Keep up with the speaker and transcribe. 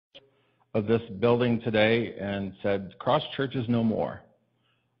of this building today and said, Cross Church is no more,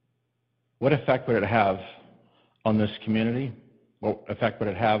 what effect would it have on this community? What effect would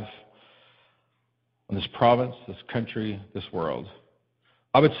it have on this province, this country, this world?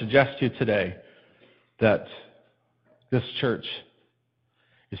 I would suggest to you today that this church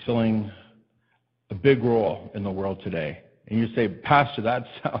is filling a big role in the world today. And you say, Pastor, that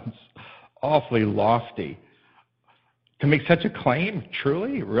sounds awfully lofty. To make such a claim?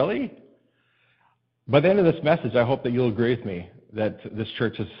 Truly? Really? By the end of this message, I hope that you'll agree with me that this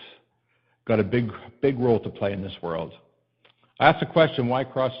church has got a big role to play in this world. I asked the question, why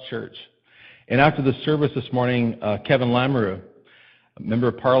Cross Church? And after the service this morning, Kevin Lamoureux, a member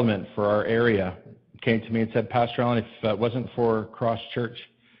of Parliament for our area, came to me and said, Pastor Allen, if it wasn't for Cross Church,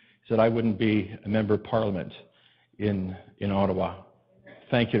 he said, I wouldn't be a member of Parliament in Ottawa.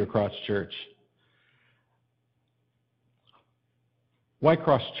 Thank you to Cross Church. Why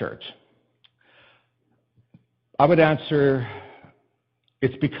Cross Church? I would answer,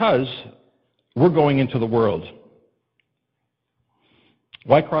 it's because we're going into the world.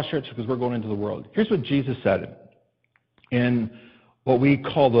 Why Cross Church? Because we're going into the world. Here's what Jesus said in what we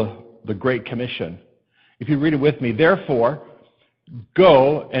call the Great Commission. If you read it with me, therefore,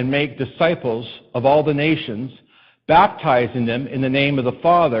 go and make disciples of all the nations, baptizing them in the name of the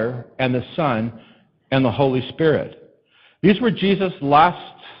Father and the Son and the Holy Spirit. These were Jesus'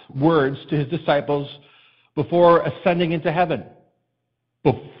 last words to his disciples before ascending into heaven.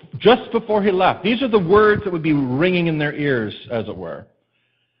 Just before he left. These are the words that would be ringing in their ears, as it were.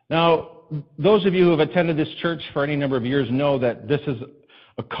 Now, those of you who have attended this church for any number of years know that this is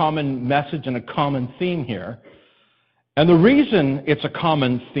a common message and a common theme here. And the reason it's a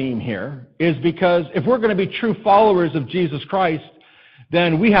common theme here is because if we're going to be true followers of Jesus Christ,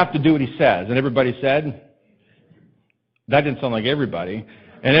 then we have to do what he says. And everybody said, that didn't sound like everybody.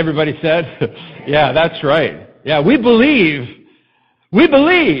 And everybody said, yeah, that's right. Yeah, we believe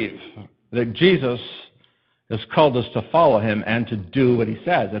that Jesus has called us to follow him and to do what he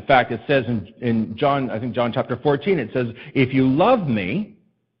says. In fact, it says in John, I think John chapter 14, it says, if you love me,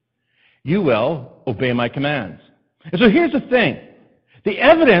 you will obey my commands. And so here's the thing. The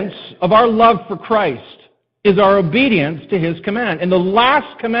evidence of our love for Christ is our obedience to his command. And the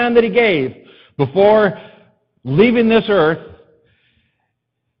last command that he gave before leaving this earth,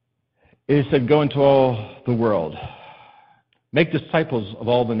 he said, go into all the world. Make disciples of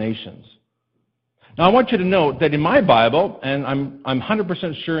all the nations. Now, I want you to note that in my Bible, and I'm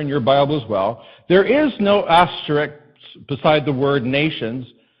 100% sure in your Bible as well, there is no asterisk beside the word nations.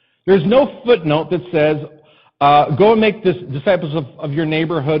 There's no footnote that says, go and make disciples of your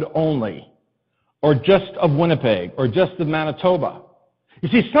neighborhood only, or just of Winnipeg, or just of Manitoba. You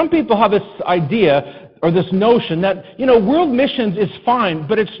see, some people have this idea or this notion that, world missions is fine,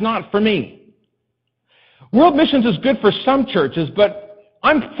 but it's not for me. World missions is good for some churches, but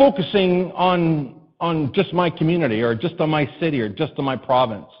I'm focusing on just my community, or just on my city, or just on my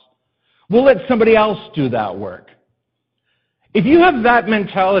province. We'll let somebody else do that work. If you have that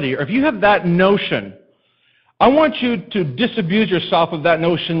mentality, or if you have that notion, I want you to disabuse yourself of that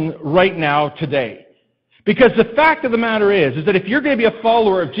notion right now, today. Because the fact of the matter is that if you're going to be a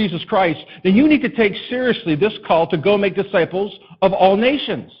follower of Jesus Christ, then you need to take seriously this call to go make disciples of all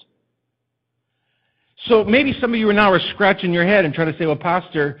nations. So maybe some of you now are scratching your head and trying to say, well,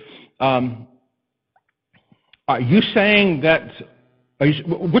 Pastor, are you saying that,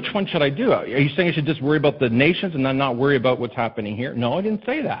 which one should I do? Are you saying I should just worry about the nations and then not worry about what's happening here? No, I didn't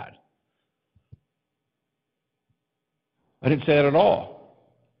say that. I didn't say that at all.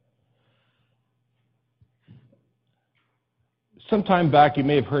 Sometime back, you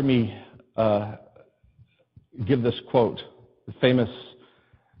may have heard me give this quote. The famous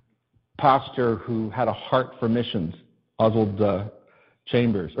pastor who had a heart for missions, Oswald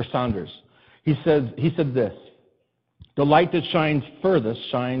Saunders. He said this: the light that shines furthest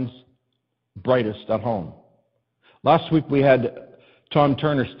shines brightest at home. Last week we had Tom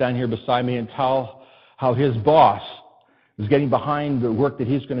Turner stand here beside me and tell how his boss was getting behind the work that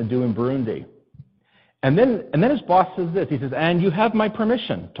he's going to do in Burundi. And then his boss says this. He says, and you have my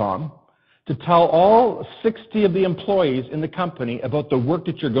permission, Tom, to tell all 60 of the employees in the company about the work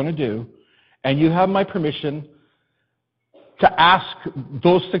that you're going to do, and you have my permission to ask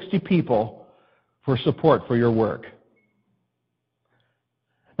those 60 people for support for your work.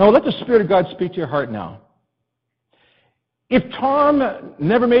 Now, let the Spirit of God speak to your heart now. If Tom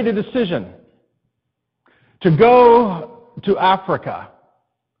never made a decision to go to Africa,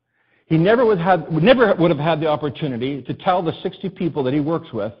 he never would have had the opportunity to tell the 60 people that he works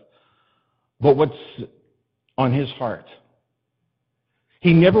with about what's on his heart.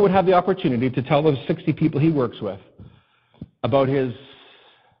 He never would have the opportunity to tell those 60 people he works with about his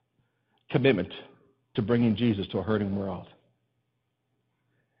commitment to bringing Jesus to a hurting world.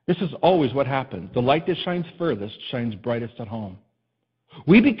 This is always what happens. The light that shines furthest shines brightest at home.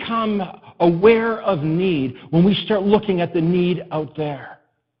 We become aware of need when we start looking at the need out there.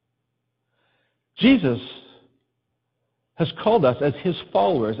 Jesus has called us as his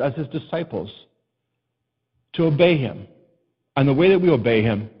followers, as his disciples, to obey him. And the way that we obey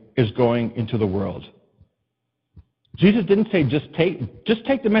him is going into the world. Jesus didn't say just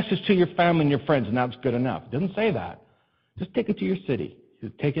take the message to your family and your friends and that's good enough. He doesn't say that. Just take it to your city.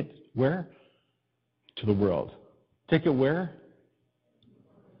 Take it where? To the world. Take it where?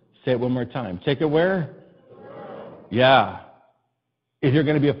 Say it one more time. Take it where? Yeah. If you're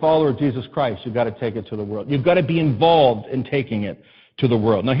going to be a follower of Jesus Christ, you've got to take it to the world. You've got to be involved in taking it to the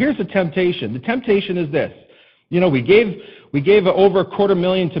world. Now here's the temptation. The temptation is this. You know, we gave over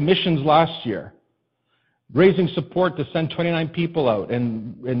 $250,000 to missions last year, raising support to send 29 people out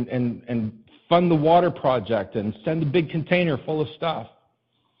and fund the water project and send a big container full of stuff.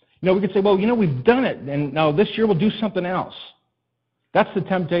 You know, we could say, well, you know, we've done it, and now this year we'll do something else. That's the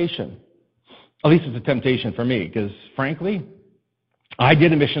temptation. At least it's a temptation for me, because frankly, I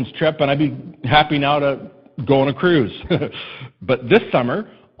did a missions trip, and I'd be happy now to go on a cruise. But this summer,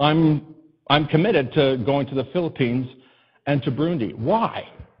 I'm committed to going to the Philippines and to Burundi. Why?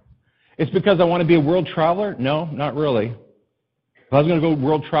 It's because I want to be a world traveler? No, not really. If I was going to go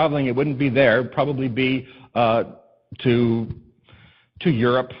world traveling, it wouldn't be there. It would probably be to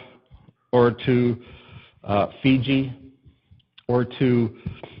Europe or to Fiji or to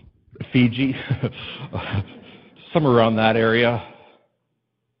Fiji, somewhere around that area.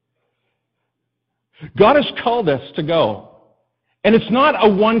 God has called us to go. And it's not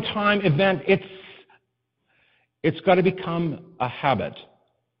a one-time event. It's got to become a habit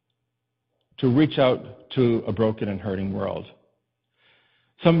to reach out to a broken and hurting world.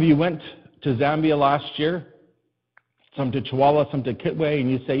 Some of you went to Zambia last year, some to Chihuahua, some to Kitwe, and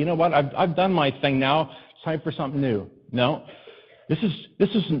you say, you know what, I've done my thing now. It's time for something new. No, this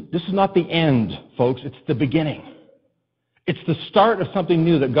is not the end, folks. It's the beginning. It's the start of something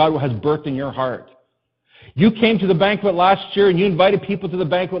new that God has birthed in your heart. You came to the banquet last year and you invited people to the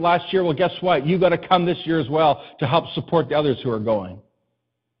banquet last year. Well, guess what? You've got to come this year as well to help support the others who are going.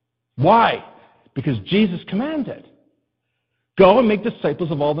 Why? Because Jesus commanded. Go and make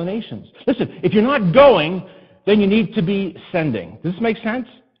disciples of all the nations. Listen, if you're not going, then you need to be sending. Does this make sense?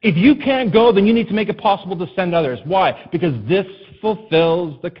 If you can't go, then you need to make it possible to send others. Why? Because this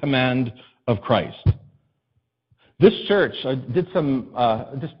fulfills the command of Christ. This church, I did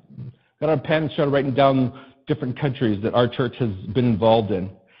just got a pen and started writing down different countries that our church has been involved in.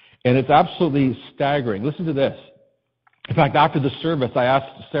 And it's absolutely staggering. Listen to this. In fact, after the service, I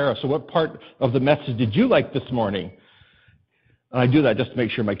asked Sarah, so what part of the message did you like this morning? And I do that just to make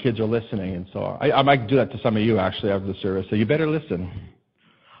sure my kids are listening. And so I might do that to some of you, actually, after the service. So you better listen.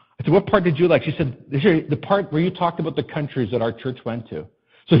 I said, what part did you like? She said, the part where you talked about the countries that our church went to.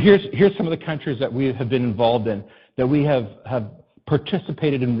 So here's some of the countries that we have been involved in, that we have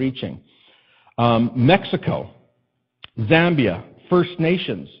participated in reaching. Mexico, Zambia, First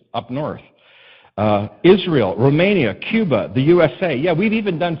Nations up north, Israel, Romania, Cuba, the USA. Yeah, we've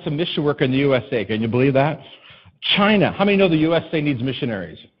even done some mission work in the USA. Can you believe that? China. How many know the USA needs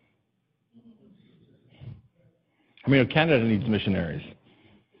missionaries? How many know Canada needs missionaries?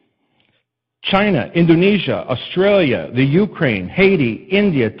 China, Indonesia, Australia, the Ukraine, Haiti,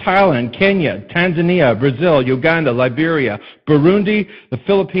 India, Thailand, Kenya, Tanzania, Brazil, Uganda, Liberia, Burundi, the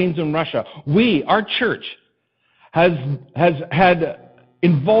Philippines, and Russia. Our church, has had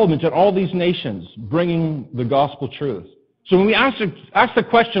involvement in all these nations bringing the gospel truth. So when we ask the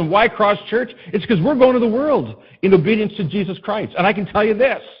question, why Cross Church? It's because we're going to the world in obedience to Jesus Christ. And I can tell you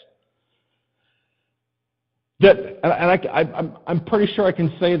this, I'm pretty sure I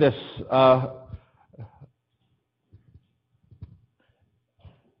can say this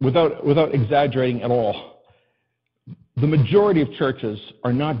without exaggerating at all. The majority of churches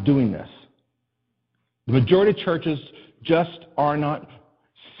are not doing this. The majority of churches just are not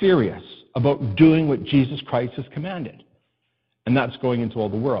serious about doing what Jesus Christ has commanded. And that's going into all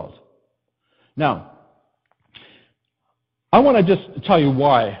the world. Now, I want to just tell you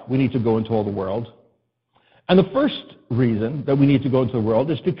why we need to go into all the world. And the first reason that we need to go into the world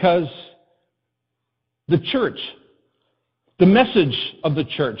is because the church, the message of the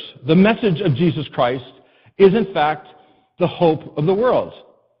church, the message of Jesus Christ is in fact the hope of the world.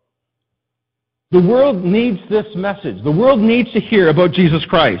 The world needs this message. The world needs to hear about Jesus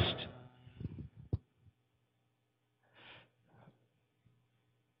Christ.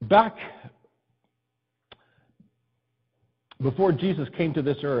 Back before Jesus came to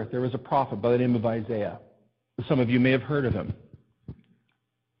this earth, there was a prophet by the name of Isaiah. Some of you may have heard of him.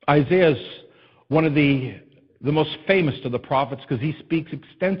 Isaiah is one of the most famous of the prophets because he speaks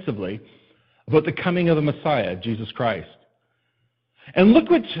extensively about the coming of the Messiah, Jesus Christ. And look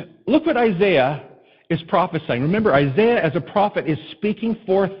what Isaiah is prophesying. Remember, Isaiah as a prophet is speaking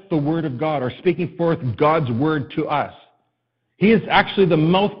forth the word of God, or speaking forth God's word to us. He is actually the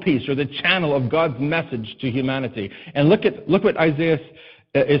mouthpiece or the channel of God's message to humanity. And look what Isaiah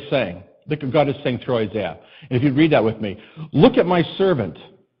is saying. Look what God is saying through Isaiah. And if you read that with me, look at my servant,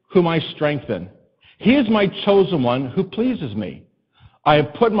 whom I strengthen. He is my chosen one who pleases me. I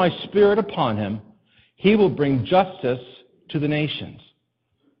have put my spirit upon him. He will bring justice to the nations.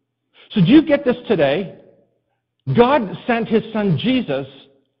 So do you get this today? God sent his son Jesus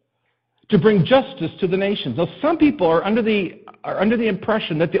to bring justice to the nations. Now, some people are under the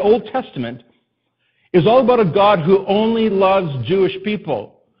impression that the Old Testament is all about a God who only loves Jewish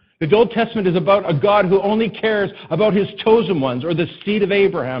people. The Old Testament is about a God who only cares about his chosen ones, or the seed of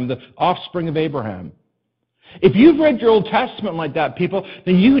Abraham, the offspring of Abraham. If you've read your Old Testament like that, people,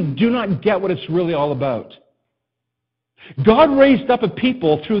 then you do not get what it's really all about. God raised up a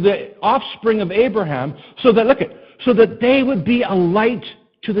people through the offspring of Abraham so that they would be a light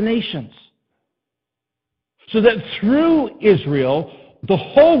to the nations. So that through Israel, the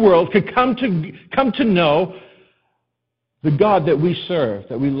whole world could come to know the God that we serve,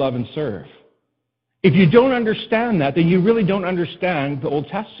 that we love and serve. If you don't understand that, then you really don't understand the Old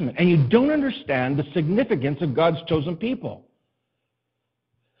Testament. And you don't understand the significance of God's chosen people.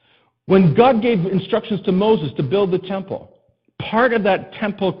 When God gave instructions to Moses to build the temple, part of that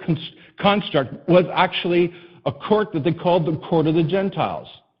temple construct was actually a court that they called the court of the Gentiles.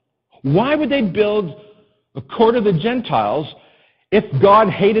 Why would they build a court of the Gentiles if God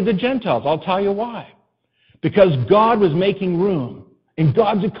hated the Gentiles? I'll tell you why. Because God was making room. In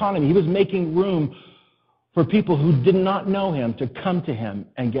God's economy, he was making room for people who did not know him to come to him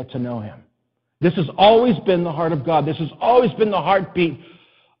and get to know him. This has always been the heart of God. This has always been the heartbeat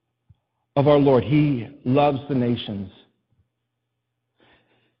of our Lord. He loves the nations.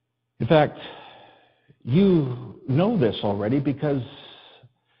 In fact, you know this already because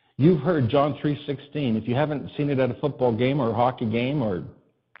you've heard John 3:16. If you haven't seen it at a football game or a hockey game or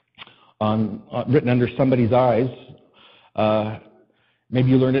written under somebody's eyes, maybe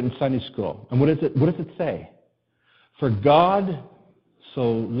you learned it in Sunday school. And what does it say? For God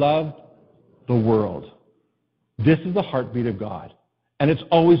so loved the world. This is the heartbeat of God. And it's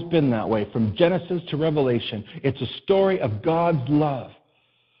always been that way. From Genesis to Revelation, it's a story of God's love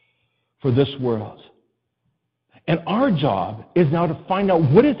for this world. And our job is now to find out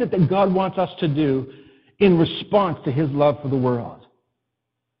what is it that God wants us to do in response to his love for the world.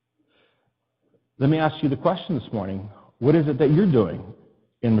 Let me ask you the question this morning. What is it that you're doing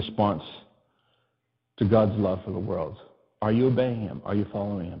in response to God's love for the world? Are you obeying him? Are you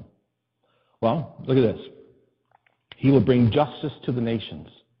following him? Well, look at this. He will bring justice to the nations.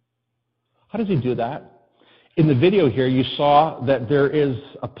 How does he do that? In the video here, you saw that there is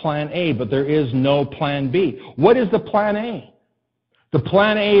a plan A, but there is no plan B. What is the plan A? The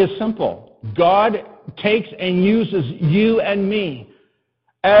plan A is simple. God takes and uses you and me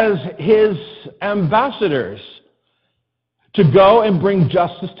as his ambassadors to go and bring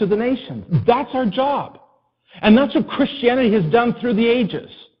justice to the nations. That's our job. And that's what Christianity has done through the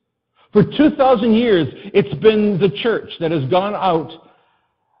ages. For 2,000 years, it's been the church that has gone out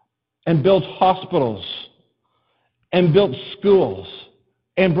and built hospitals and built schools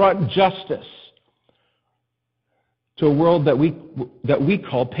and brought justice to a world that we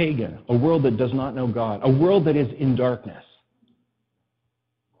call pagan, a world that does not know God, a world that is in darkness.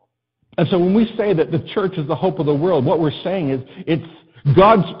 And so when we say that the church is the hope of the world, what we're saying is it's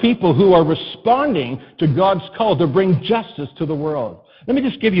God's people who are responding to God's call to bring justice to the world. Let me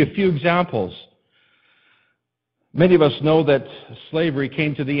just give you a few examples. Many of us know that slavery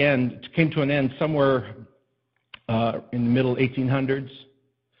came to an end somewhere in the middle 1800s.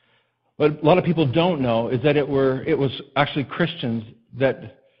 What a lot of people don't know is that it was actually Christians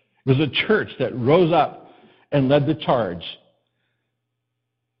it was a church that rose up and led the charge.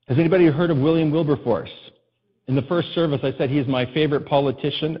 Has anybody heard of William Wilberforce? In the first service, I said he's my favorite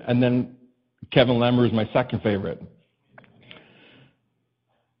politician, and then Kevin Lemmer is my second favorite.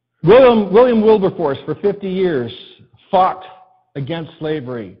 William Wilberforce, for 50 years, fought against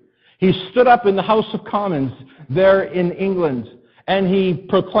slavery. He stood up in the House of Commons there in England, and he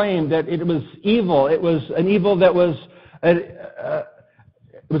proclaimed that it was evil. It was an evil that was it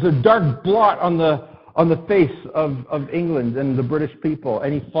was a dark blot on on the face of England and the British people,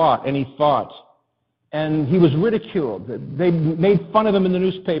 and he fought, and he fought. And he was ridiculed. They made fun of him in the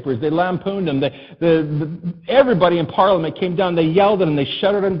newspapers. They lampooned him. Everybody in Parliament came down. They yelled at him. They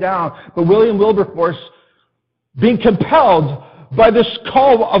shouted him down. But William Wilberforce, being compelled by this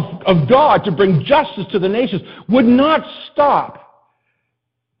call of God to bring justice to the nations, would not stop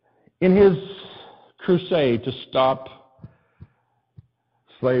in his crusade to stop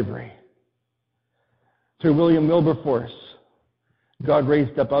slavery. Through William Wilberforce, God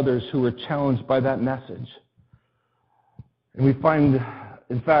raised up others who were challenged by that message. And we find,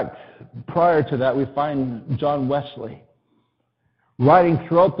 in fact, prior to that, we find John Wesley riding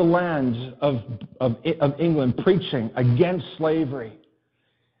throughout the lands of England, preaching against slavery.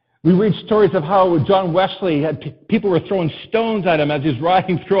 We read stories of how John Wesley had people were throwing stones at him as he was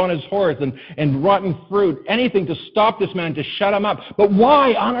riding through on his horse, and rotten fruit, anything to stop this man, to shut him up. But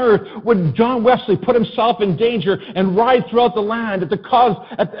why on earth would John Wesley put himself in danger and ride throughout the land at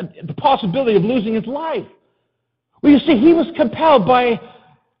the possibility of losing his life? Well, you see, he was compelled by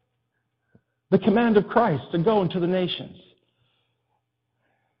the command of Christ to go into the nations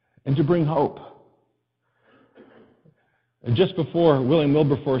and to bring hope. And just before William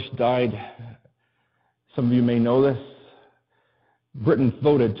Wilberforce died, some of you may know this, Britain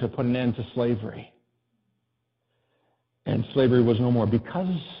voted to put an end to slavery. And slavery was no more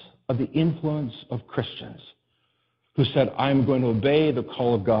because of the influence of Christians who said, I'm going to obey the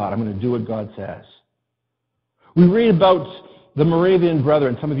call of God. I'm going to do what God says. We read about the Moravian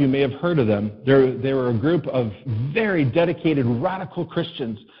Brethren. Some of you may have heard of them. They were a group of very dedicated, radical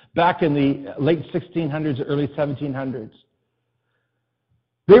Christians back in the late 1600s, early 1700s.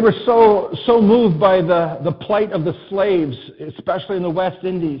 They were so moved by the plight of the slaves, especially in the West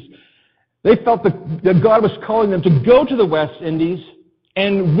Indies. They felt that God was calling them to go to the West Indies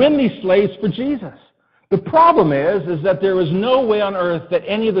and win these slaves for Jesus. The problem is that there was no way on earth that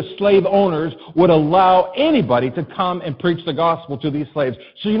any of the slave owners would allow anybody to come and preach the gospel to these slaves.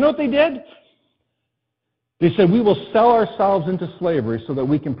 So you know what they did? They said, we will sell ourselves into slavery so that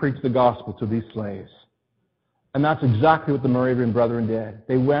we can preach the gospel to these slaves. And that's exactly what the Moravian Brethren did.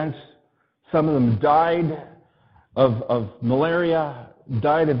 They went, some of them died of malaria,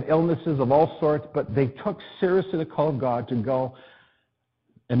 died of illnesses of all sorts, but they took seriously the call of God to go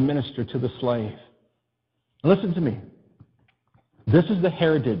and minister to the slave. Listen to me. This is the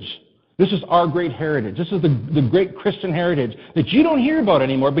heritage. This is our great heritage. This is the great Christian heritage that you don't hear about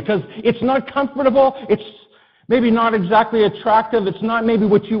anymore because it's not comfortable. It's maybe not exactly attractive. It's not maybe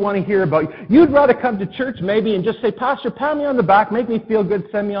what you want to hear about. You'd rather come to church maybe and just say, Pastor, pat me on the back, make me feel good,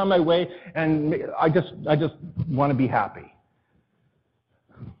 send me on my way, and I just want to be happy.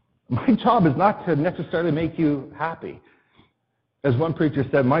 My job is not to necessarily make you happy. As one preacher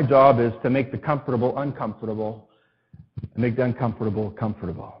said, my job is to make the comfortable uncomfortable and make the uncomfortable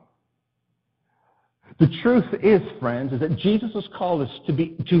comfortable. The truth is, friends, is that Jesus has called us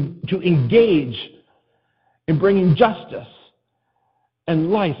to engage in bringing justice and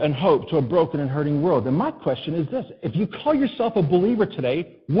life and hope to a broken and hurting world. And my question is this: if you call yourself a believer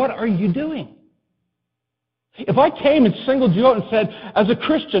today, what are you doing? If I came and singled you out and said, as a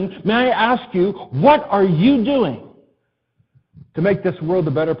Christian, may I ask you, what are you doing to make this world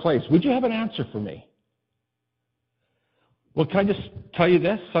a better place? Would you have an answer for me? Well, can I just tell you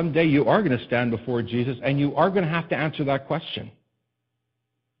this? Someday you are going to stand before Jesus and you are going to have to answer that question.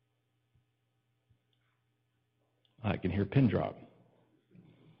 I can hear a pin drop.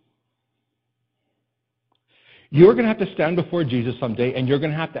 You're going to have to stand before Jesus someday and you're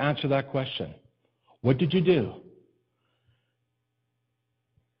going to have to answer that question. What did you do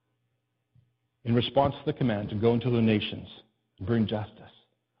in response to the command to go into the nations, bring justice,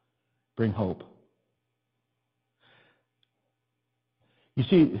 bring hope? You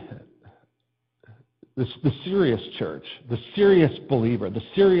see, the serious church, the serious believer, the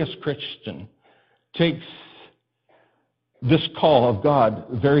serious Christian takes this call of God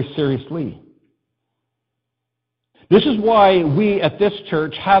very seriously. This is why we at this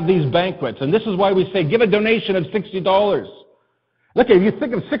church have these banquets, and this is why we say, give a donation of $60. Look, if you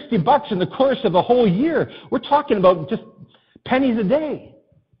think of $60 in the course of a whole year, we're talking about just pennies a day.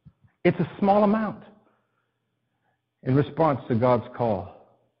 It's a small amount in response to God's call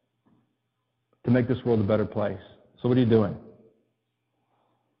to make this world a better place. So what are you doing?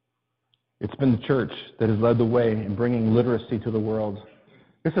 It's been the church that has led the way in bringing literacy to the world.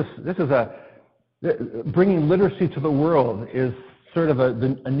 Bringing literacy to the world is sort of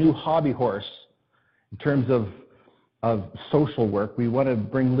a new hobby horse in terms of social work. We want to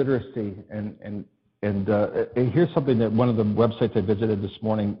bring literacy and Here's something that one of the websites I visited this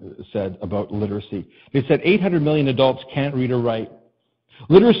morning said about literacy. They said 800 million adults can't read or write.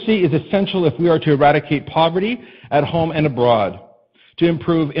 Literacy is essential if we are to eradicate poverty at home and abroad, to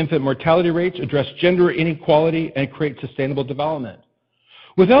improve infant mortality rates, address gender inequality, and create sustainable development.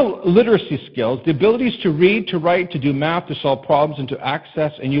 Without literacy skills, the abilities to read, to write, to do math, to solve problems, and to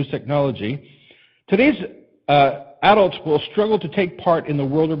access and use technology, today's adults will struggle to take part in the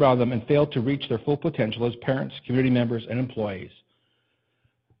world around them and fail to reach their full potential as parents, community members, and employees,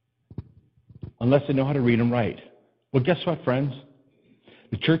 unless they know how to read and write. Well, guess what, friends?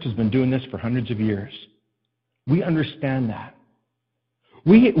 The church has been doing this for hundreds of years. We understand that.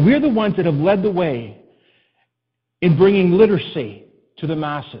 We're the ones that have led the way in bringing literacy to the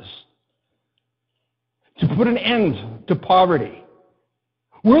masses, to put an end to poverty.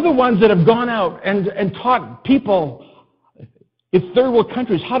 We're the ones that have gone out and taught people in third world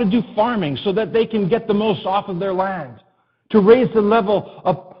countries how to do farming so that they can get the most off of their land, to raise the level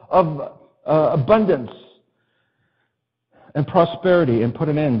of abundance and prosperity and put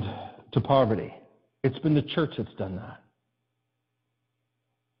an end to poverty. It's been the church that's done that.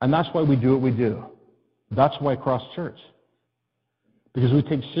 And that's why we do what we do. That's why Cross Church. Because we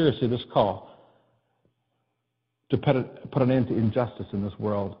take seriously this call to put an end to injustice in this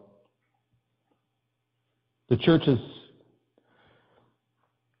world. The church has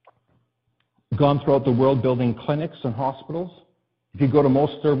gone throughout the world building clinics and hospitals. If you go to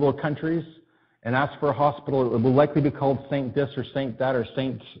most third world countries and ask for a hospital, it will likely be called Saint this or Saint that or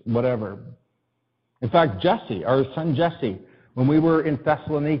Saint whatever. In fact, Jesse, our son Jesse, when we were in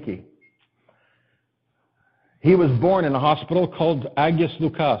Thessaloniki, he was born in a hospital called Agios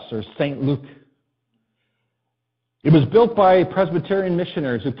Lukas, or St. Luke. It was built by Presbyterian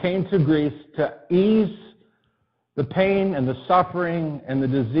missionaries who came to Greece to ease the pain and the suffering and the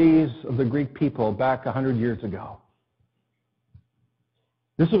disease of the Greek people back 100 years ago.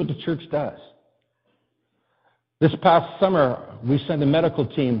 This is what the church does. This past summer, we sent a medical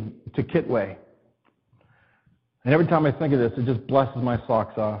team to Kitwe. And every time I think of this, it just blesses my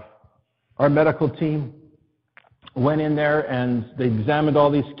socks off. Our medical team went in there and they examined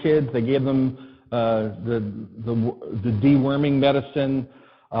all these kids. They gave them the deworming medicine,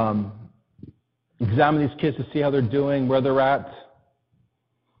 examined these kids to see how they're doing, where they're at.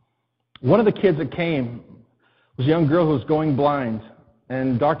 One of the kids that came was a young girl who was going blind.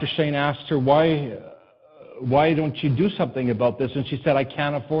 And Dr. Shane asked her, why don't you do something about this? And she said, I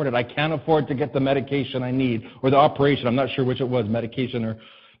can't afford it. I can't afford to get the medication I need, or the operation. I'm not sure which it was, medication or...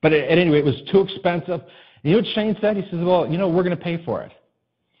 But at any rate, it was too expensive. And you know what Shane said? He says, well, we're going to pay for it.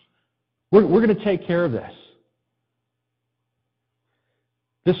 We're going to take care of this.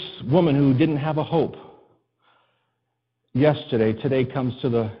 This woman who didn't have a hope today comes to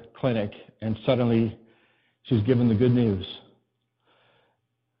the clinic, and suddenly she's given the good news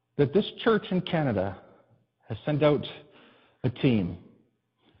that this church in Canada has sent out a team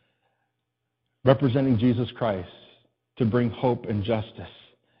representing Jesus Christ to bring hope and justice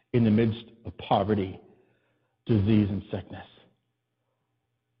in the midst of poverty, disease, and sickness.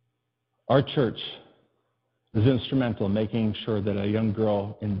 Our church is instrumental in making sure that a young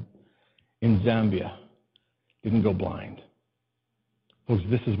girl in Zambia didn't go blind. Folks,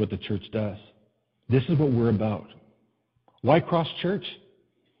 this is what the church does. This is what we're about. Why Cross Church?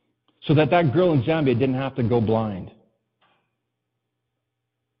 So that girl in Zambia didn't have to go blind.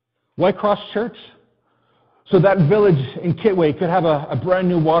 Why Cross Church? So that village in Kitwe could have a brand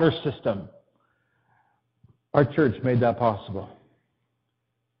new water system. Our church made that possible.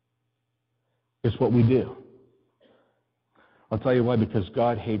 It's what we do. I'll tell you why, because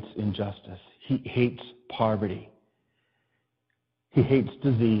God hates injustice. He hates poverty. He hates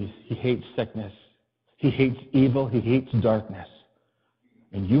disease. He hates sickness. He hates evil. He hates darkness.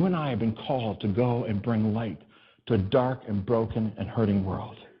 And you and I have been called to go and bring light to a dark and broken and hurting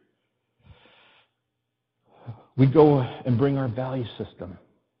world. We go and bring our value system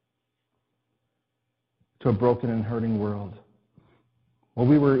to a broken and hurting world. When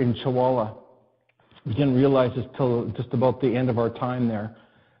we were in Chihuahua, we didn't realize this till just about the end of our time there,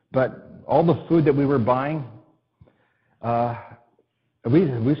 but all the food that we were buying,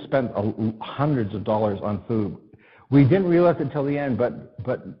 we spent hundreds of dollars on food. We didn't realize it till the end, but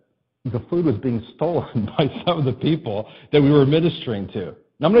the food was being stolen by some of the people that we were ministering to. And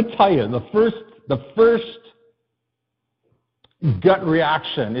I'm going to tell you, the first gut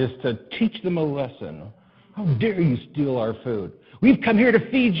reaction is to teach them a lesson. How dare you steal our food? We've come here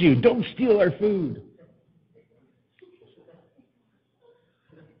to feed you. Don't steal our food.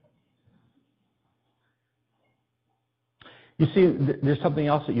 You see, there's something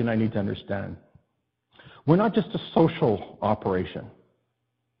else that you and I need to understand. We're not just a social operation.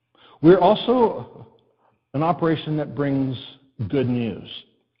 We're also an operation that brings good news.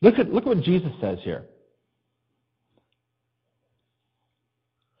 Look what Jesus says here.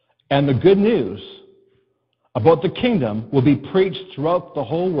 And the good news about the kingdom will be preached throughout the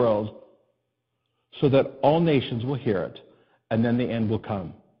whole world so that all nations will hear it, and then the end will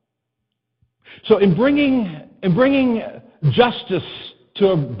come. So in bringing justice to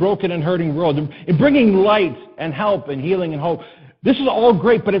a broken and hurting world, in bringing light and help and healing and hope, this is all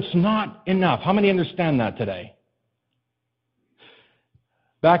great, but it's not enough. How many understand that today?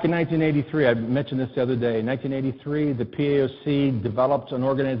 Back in 1983, I mentioned this the other day, in 1983, the PAOC developed an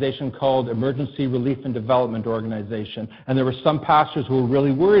organization called Emergency Relief and Development Organization. And there were some pastors who were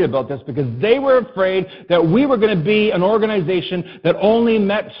really worried about this because they were afraid that we were going to be an organization that only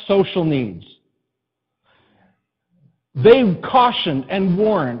met social needs. They cautioned and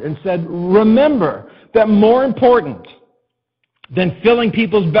warned and said, remember that more important than filling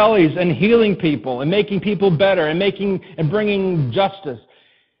people's bellies and healing people and making people better and bringing justice,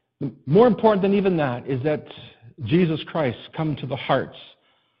 more important than even that is that Jesus Christ come to the hearts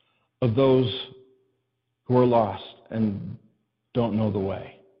of those who are lost and don't know the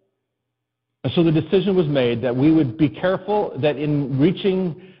way. And so the decision was made that we would be careful that in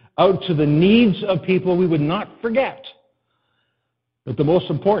reaching out to the needs of people, we would not forget that the most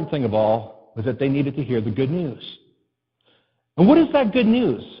important thing of all was that they needed to hear the good news. And what is that good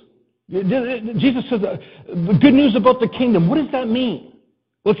news? Jesus says the good news about the kingdom. What does that mean?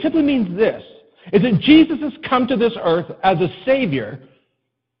 Well, it simply means this, is that Jesus has come to this earth as a Savior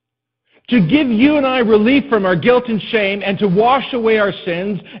to give you and I relief from our guilt and shame and to wash away our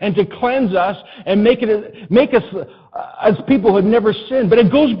sins and to cleanse us and make us as people who have never sinned. But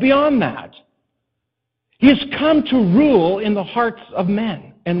it goes beyond that. He has come to rule in the hearts of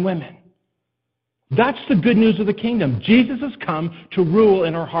men and women. That's the good news of the kingdom. Jesus has come to rule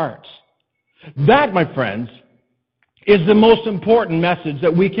in our hearts. That, my friends, is the most important message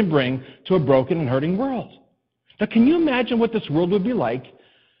that we can bring to a broken and hurting world. Now, can you imagine what this world would be like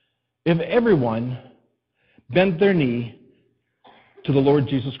if everyone bent their knee to the Lord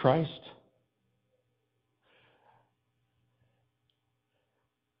Jesus Christ?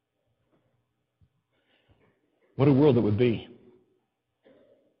 What a world it would be.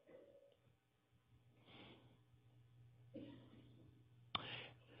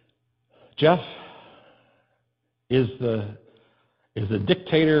 Jeff is the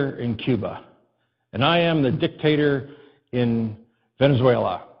dictator in Cuba, and I am the dictator in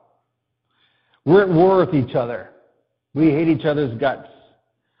Venezuela. We're at war with each other. We hate each other's guts.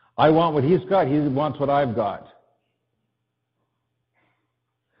 I want what he's got. He wants what I've got.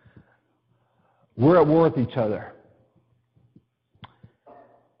 We're at war with each other.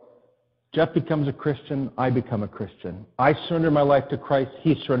 Jeff becomes a Christian. I become a Christian. I surrender my life to Christ.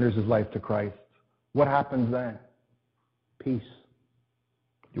 He surrenders his life to Christ. What happens then? Peace.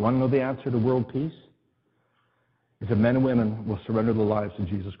 You want to know the answer to world peace? Is that men and women will surrender their lives to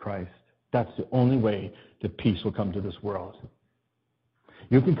Jesus Christ. That's the only way that peace will come to this world.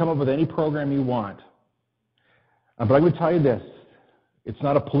 You can come up with any program you want. But I would tell you this. It's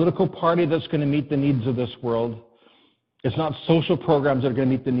not a political party that's going to meet the needs of this world. It's not social programs that are going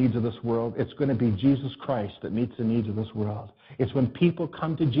to meet the needs of this world. It's going to be Jesus Christ that meets the needs of this world. It's when people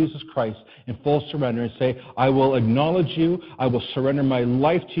come to Jesus Christ in full surrender and say, I will acknowledge you. I will surrender my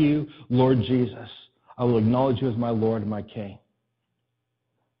life to you, Lord Jesus. I will acknowledge you as my Lord and my King.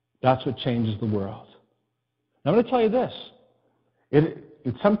 That's what changes the world. Now, I'm going to tell you this.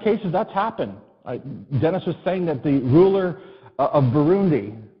 In some cases, that's happened. Dennis was saying that the ruler of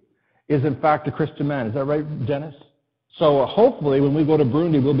Burundi is, in fact, a Christian man. Is that right, Dennis? So hopefully when we go to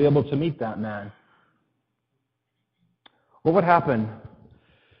Burundi, we'll be able to meet that man. What would happen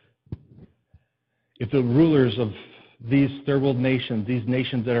if the rulers of these third world nations, these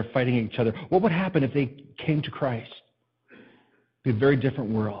nations that are fighting each other, what would happen if they came to Christ? It would be a very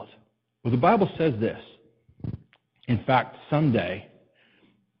different world. Well, the Bible says this. In fact, someday,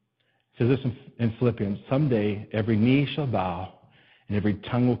 it says this in Philippians, someday every knee shall bow and every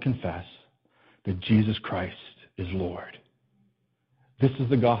tongue will confess that Jesus Christ is Lord. This is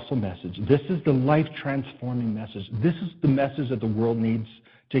the gospel message. This is the life-transforming message. This is the message that the world needs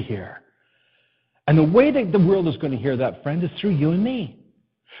to hear. And the way that the world is going to hear that, friend, is through you and me.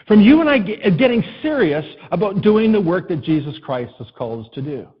 From you and I getting serious about doing the work that Jesus Christ has called us to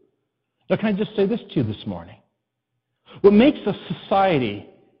do. Now, can I just say this to you this morning? What makes a society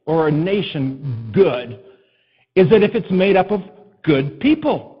or a nation good is that if it's made up of good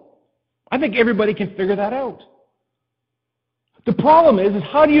people. I think everybody can figure that out. The problem is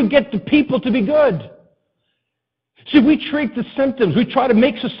how do you get the people to be good? See, we treat the symptoms. We try to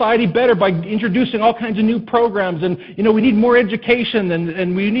make society better by introducing all kinds of new programs. And, we need more education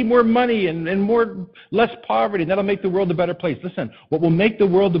and we need more money and less poverty. And that'll make the world a better place. Listen, what will make the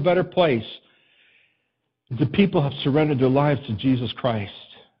world a better place is the people have surrendered their lives to Jesus Christ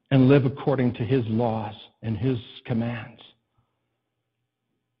and live according to His laws and His commands.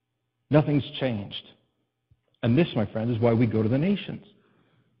 Nothing's changed. And this, my friends, is why we go to the nations.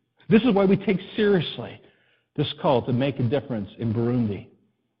 This is why we take seriously this call to make a difference in Burundi.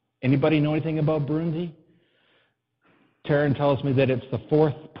 Anybody know anything about Burundi? Taryn tells me that it's the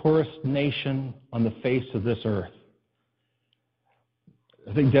fourth poorest nation on the face of this earth.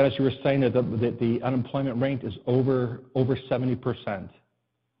 I think, Dennis, you were saying that the unemployment rate is over 70%.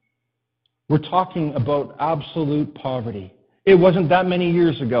 We're talking about absolute poverty. It wasn't that many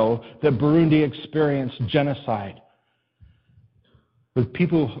years ago that Burundi experienced genocide, with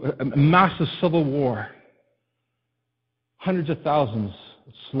people, a massive civil war, hundreds of thousands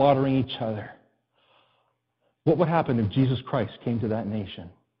slaughtering each other. What would happen if Jesus Christ came to that nation?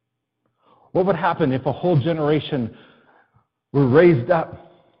 What would happen if a whole generation were raised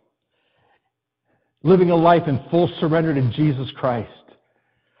up, living a life in full surrender to Jesus Christ?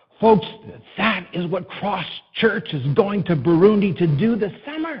 Folks, that is what Cross Church is going to Burundi to do this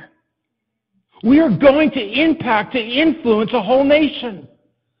summer. We are going to impact, to influence a whole nation.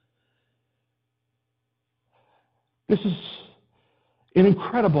 This is an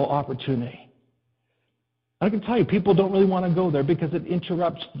incredible opportunity. I can tell you, people don't really want to go there because it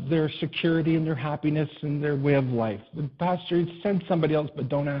interrupts their security and their happiness and their way of life. The pastor, send somebody else, but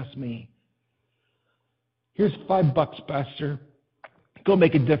don't ask me. Here's $5, pastor. Go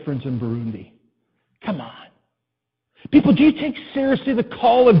make a difference in Burundi. Come on. People, do you take seriously the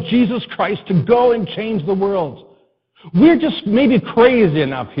call of Jesus Christ to go and change the world? We're just maybe crazy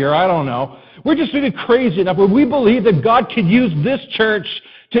enough here, I don't know. We're just maybe crazy enough where we believe that God could use this church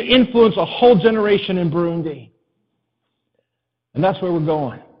to influence a whole generation in Burundi. And that's where we're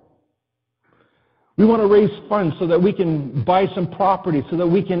going. We want to raise funds so that we can buy some property, so that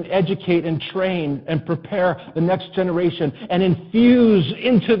we can educate and train and prepare the next generation and infuse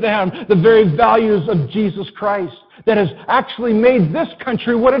into them the very values of Jesus Christ that has actually made this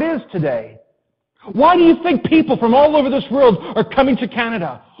country what it is today. Why do you think people from all over this world are coming to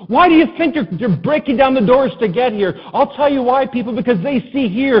Canada? Why do you think they're breaking down the doors to get here? I'll tell you why, people, because they see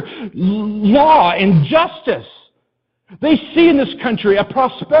here law and justice. They see in this country a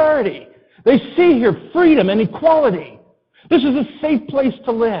prosperity. They see here freedom and equality. This is a safe place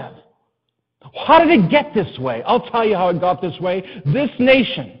to live. How did it get this way? I'll tell you how it got this way. This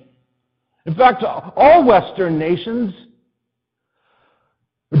nation, in fact, all Western nations,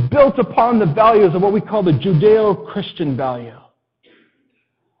 are built upon the values of what we call the Judeo-Christian value.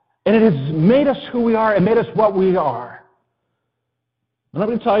 And it has made us who we are and made us what we are. And I'm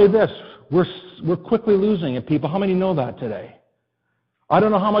going to tell you this, we're quickly losing it, people. How many know that today? I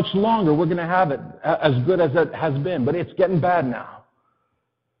don't know how much longer we're going to have it as good as it has been, but it's getting bad now.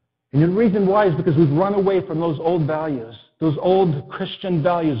 And the reason why is because we've run away from those old values, those old Christian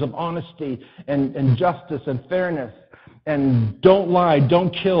values of honesty and justice and fairness and don't lie,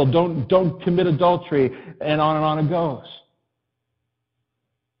 don't kill, don't commit adultery, and on it goes.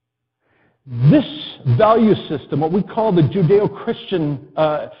 This value system, what we call the Judeo-Christian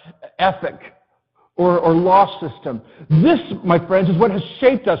ethic, or law system. This, my friends, is what has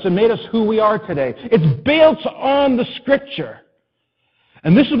shaped us and made us who we are today. It's built on the Scripture.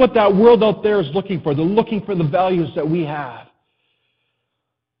 And this is what that world out there is looking for. They're looking for the values that we have.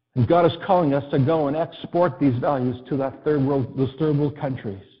 And God is calling us to go and export these values to those third world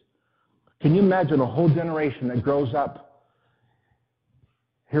countries. Can you imagine a whole generation that grows up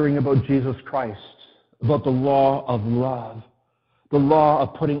hearing about Jesus Christ, about the law of love, the law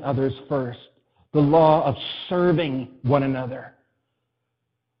of putting others first, the law of serving one another?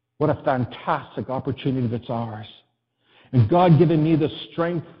 What a fantastic opportunity that's ours. And God given me the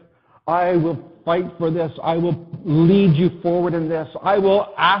strength, I will fight for this. I will lead you forward in this. I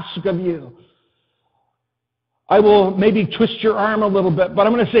will ask of you. I will maybe twist your arm a little bit, but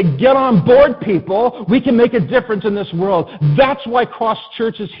I'm going to say, get on board, people. We can make a difference in this world. That's why Cross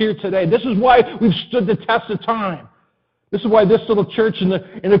Church is here today. This is why we've stood the test of time. This is why this little church in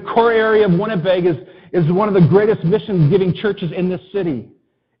the core area of Winnipeg is one of the greatest mission-giving churches in this city.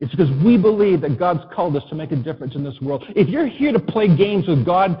 It's because we believe that God's called us to make a difference in this world. If you're here to play games with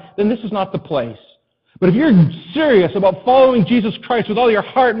God, then this is not the place. But if you're serious about following Jesus Christ with all your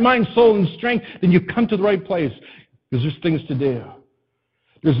heart, mind, soul, and strength, then you come to the right place, because there's things to do.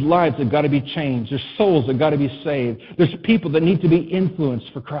 There's lives that got to be changed. There's souls that got to be saved. There's people that need to be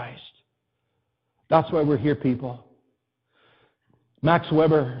influenced for Christ. That's why we're here, people. Max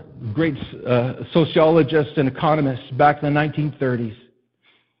Weber, great sociologist and economist back in the 1930s,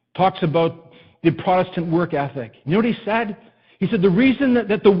 talks about the Protestant work ethic. You know what he said? He said the reason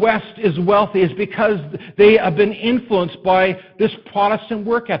that the West is wealthy is because they have been influenced by this Protestant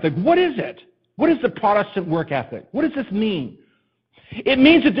work ethic. What is it? What is the Protestant work ethic? What does this mean? It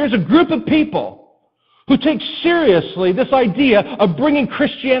means that there's a group of people who take seriously this idea of bringing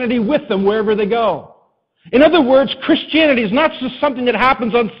Christianity with them wherever they go. In other words, Christianity is not just something that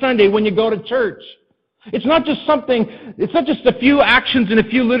happens on Sunday when you go to church. It's not just a few actions and a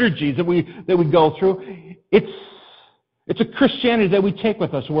few liturgies that we go through. It's a Christianity that we take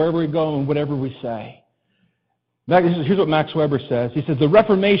with us wherever we go and whatever we say. Here's what Max Weber says. He says, the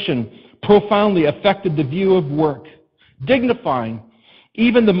Reformation profoundly affected the view of work, dignifying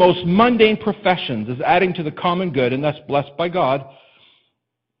even the most mundane professions as adding to the common good and thus blessed by God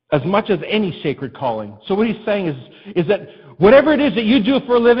as much as any sacred calling. So what he's saying is that whatever it is that you do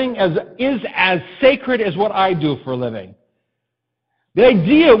for a living is as sacred as what I do for a living. The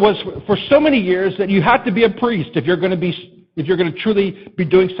idea was for so many years that you had to be a priest if you're going to truly be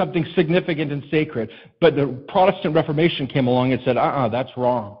doing something significant and sacred. But the Protestant Reformation came along and said, that's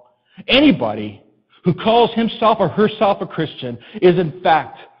wrong. Anybody who calls himself or herself a Christian is in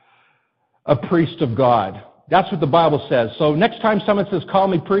fact a priest of God. That's what the Bible says. So next time someone says, call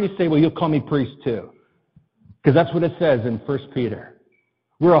me priest, say, well, you'll call me priest too. Because that's what it says in 1 Peter.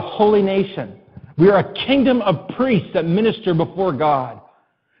 We're a holy nation. We are a kingdom of priests that minister before God.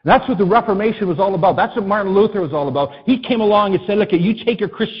 That's what the Reformation was all about. That's what Martin Luther was all about. He came along and said, look, you take your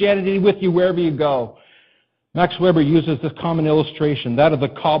Christianity with you wherever you go. Max Weber uses this common illustration, that of the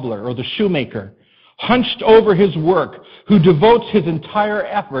cobbler or the shoemaker, hunched over his work, who devotes his entire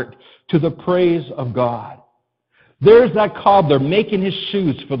effort to the praise of God. There's that cobbler making his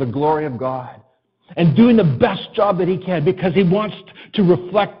shoes for the glory of God and doing the best job that he can because he wants to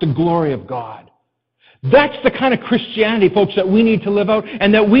reflect the glory of God. That's the kind of Christianity, folks, that we need to live out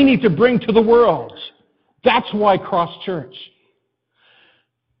and that we need to bring to the world. That's why Cross Church.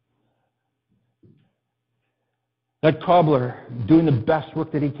 That cobbler doing the best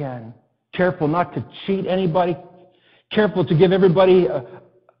work that he can. Careful not to cheat anybody. Careful to give everybody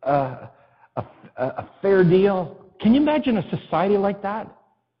a fair deal. Can you imagine a society like that?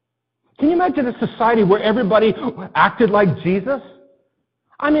 Can you imagine a society where everybody acted like Jesus?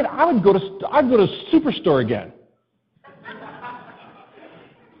 I mean, I'd go to Superstore again.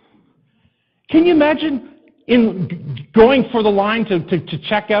 Can you imagine in going for the line to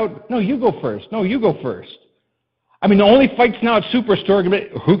check out? No, you go first. No, you go first. I mean, the only fights now at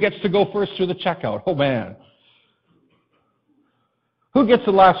Superstore, who gets to go first through the checkout? Oh, man. Who gets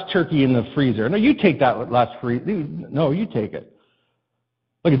the last turkey in the freezer? No, you take that last freezer. No, you take it.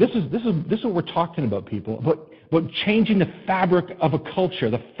 Look, this is what we're talking about, people. About changing the fabric of a culture,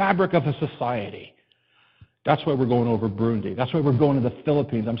 the fabric of a society. That's why we're going over Burundi. That's why we're going to the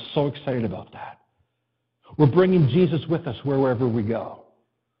Philippines. I'm so excited about that. We're bringing Jesus with us wherever we go.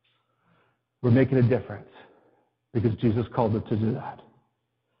 We're making a difference because Jesus called us to do that.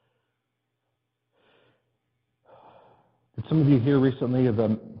 Did some of you hear recently of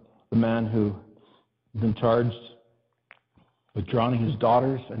the man who has been charged with drowning his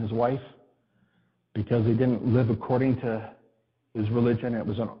daughters and his wife because they didn't live according to his religion? It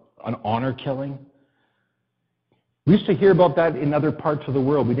was an honor killing. We used to hear about that in other parts of the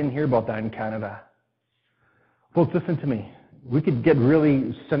world. We didn't hear about that in Canada. Folks, listen to me. We could get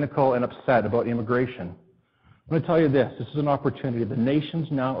really cynical and upset about immigration. I'm going to tell you this. This is an opportunity. The nations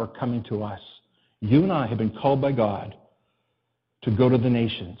now are coming to us. You and I have been called by God to go to the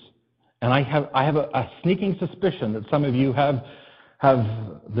nations. And I have a sneaking suspicion that some of you have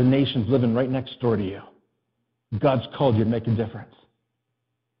the nations living right next door to you. God's called you to make a difference.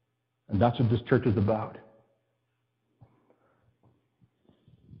 And that's what this church is about.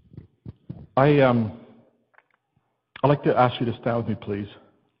 I'd like to ask you to stand with me, please.